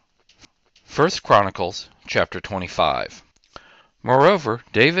1 Chronicles Chapter 25. Moreover,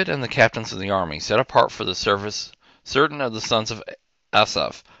 David and the captains of the army set apart for the service certain of the sons of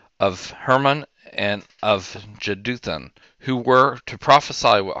Asaph, of Herman, and of Jeduthun, who were to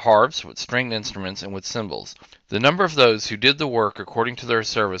prophesy with harps, with stringed instruments, and with cymbals. The number of those who did the work according to their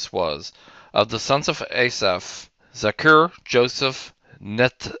service was, of the sons of Asaph, Zaccur, Joseph,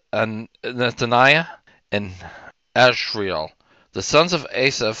 Nethaniah, and Ashriel. The sons of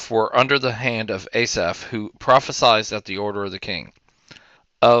Asaph were under the hand of Asaph, who prophesied at the order of the king.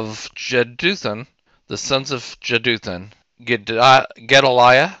 Of Jeduthun, the sons of Jeduthun,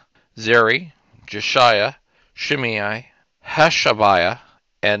 Gedaliah, Zeri, Jeshiah, Shimei, Hashabiah,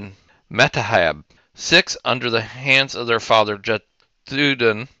 and Metahab, 6 under the hands of their father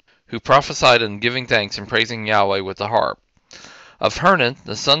Jeduthun, who prophesied in giving thanks and praising Yahweh with the harp. Of Hernan,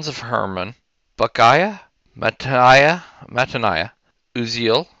 the sons of Herman, Bukiah, Mattaniah,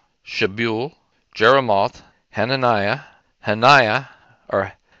 Uziel, Shebuel, Jeremoth, Hananiah, Hananiah,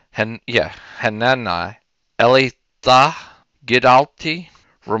 Elitha, Gidalti,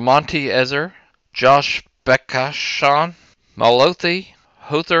 Ramonti Ezer, Josh Bekashon, Malothi,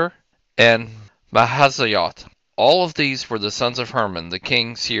 Hother, and Mahaziot. All of these were the sons of Herman, the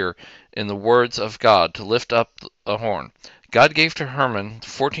king seer, in the words of God, to lift up a horn. God gave to Herman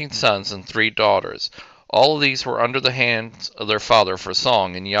 14 sons and 3 daughters. All of these were under the hands of their father for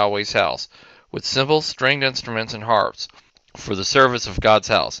song in Yahweh's house, with cymbals, stringed instruments, and harps, for the service of God's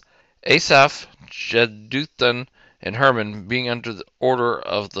house. Asaph, Jeduthun, and Herman being under the order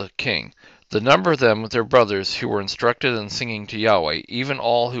of the king. The number of them with their brothers who were instructed in singing to Yahweh, even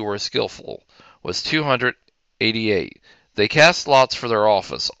all who were skillful, was 288. They cast lots for their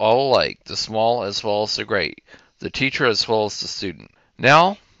office, all alike, the small as well as the great, the teacher as well as the student.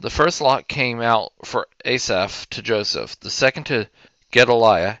 Now the first lot came out for Asaph to Joseph, the second to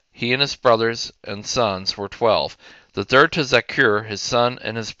Gedaliah, he and his brothers and sons were 12. The third to Zaccur, his son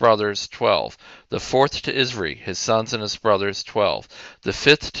and his brothers, 12. The fourth to Isri, his sons and his brothers, 12. The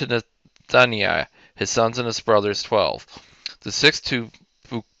fifth to Nethaniah, his sons and his brothers, 12. The sixth to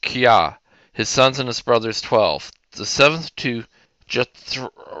Bukiah, his sons and his brothers, 12. The seventh to Jesherlah,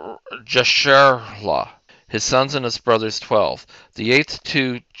 his sons and his brothers, 12. The eighth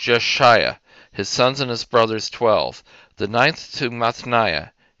to Jeshiah, his sons and his brothers, 12. The ninth to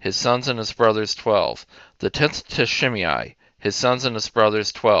Mattaniah, his sons and his brothers, 12. The 10th to Shimei, his sons and his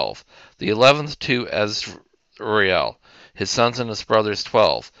brothers, 12. The 11th to Azriel, his sons and his brothers,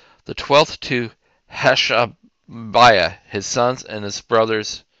 12. The 12th to Hashabiah, his sons and his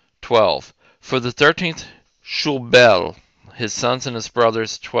brothers, 12. For the 13th, Shulbel, his sons and his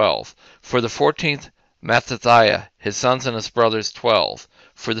brothers, 12. For the 14th, Mattathiah, his sons and his brothers, 12.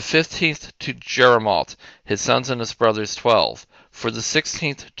 For the 15th, to Jeremoth, his sons and his brothers, 12. For the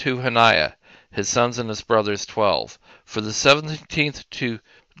 16th, to Hananiah, his sons and his brothers, 12. For the 17th, to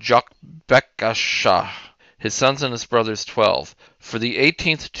Jokbekashah, his sons and his brothers, 12. For the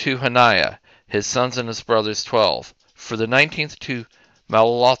 18th, to Hananiah, his sons and his brothers, 12. For the 19th, to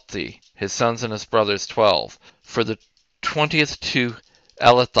Malothi, his sons and his brothers, 12. For the 20th, to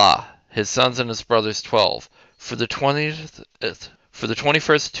Elitha, his sons and his brothers, 12. For the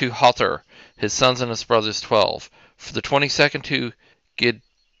 21st, to Hother, his sons and his brothers, 12. For the 22nd, to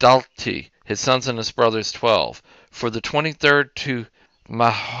Gidalti, his sons and his brothers, 12. For the 23rd, to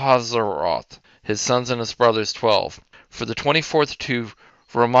Mahaziroth, his sons and his brothers, 12. For the 24th, to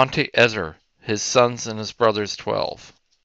Ramonti Ezer, his sons and his brothers, 12.